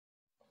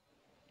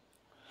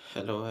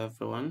Hello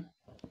everyone.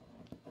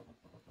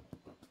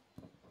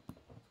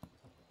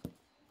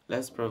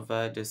 Let's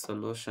provide the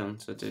solution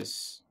to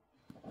this.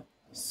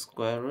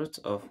 Square root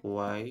of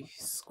y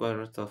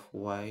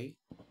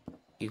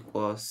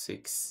equals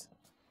 6.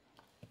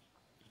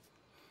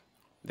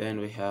 Then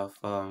we have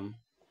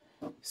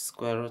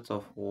square root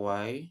of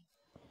y.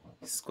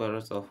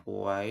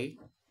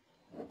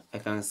 I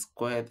can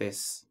square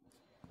this,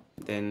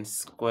 then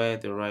square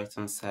the right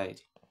hand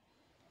side.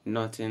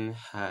 Nothing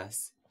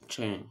has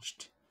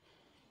changed.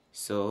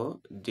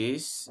 So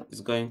this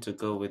is going to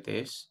go with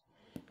this.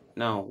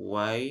 Now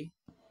y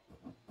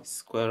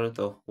square root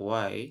of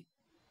y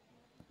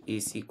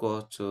is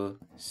equal to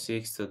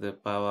 6 to the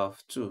power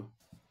of 2.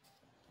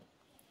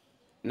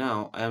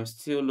 Now I am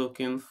still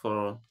looking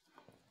for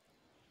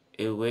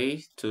a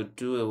way to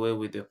do away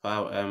with the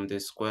power the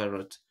square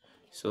root.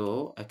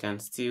 So I can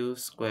still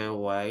square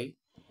y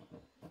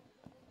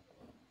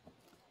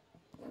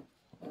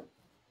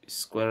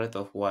square root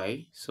of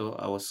y. So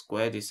I will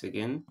square this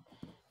again,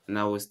 and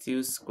I will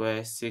still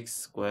square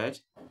 6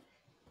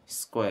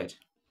 squared.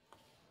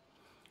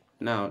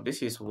 Now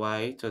this is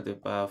y to the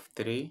power of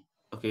 3.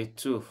 Okay,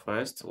 2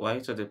 first, y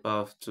to the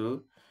power of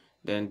 2.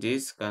 Then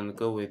this can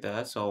go with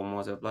that, so I'll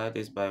multiply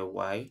this by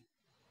y.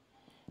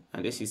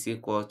 And this is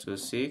equal to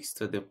 6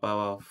 to the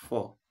power of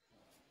 4.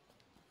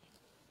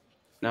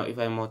 Now if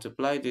I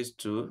multiply these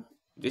two,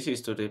 this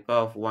is to the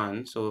power of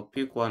 1, so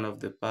pick one of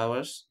the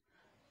powers,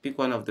 pick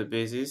one of the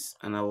bases,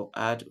 and I will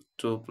add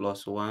 2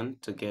 plus 1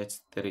 to get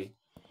 3.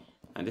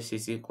 And this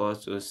is equal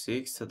to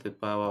 6 to the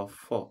power of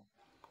 4.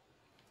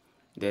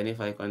 Then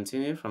if I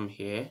continue from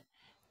here,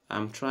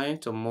 I'm trying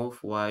to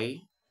move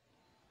y,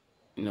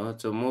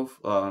 to move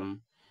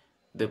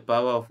the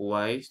power of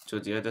y to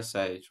the other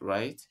side,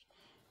 right?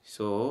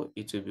 So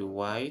it will be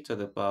y to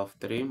the power of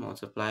 3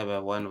 multiplied by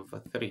 1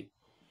 over 3,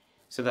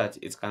 so that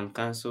it can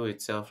cancel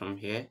itself from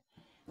here.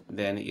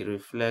 Then it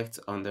reflects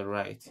on the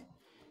right.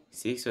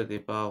 6 to the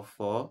power of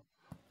 4,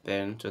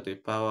 then to the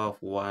power of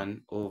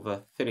 1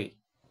 over 3.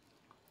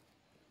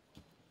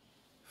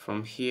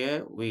 From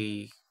here,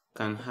 we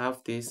can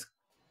have this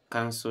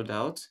cancelled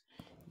out.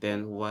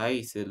 Then y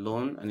is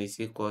alone and is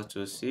equal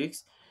to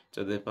 6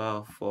 to the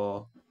power of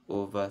 4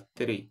 over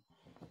 3.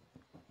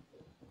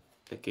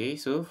 Okay,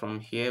 so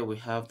from here we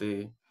have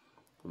the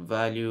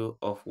value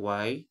of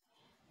y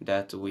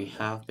that we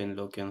have been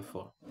looking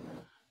for.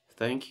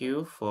 Thank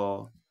you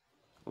for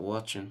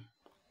watching.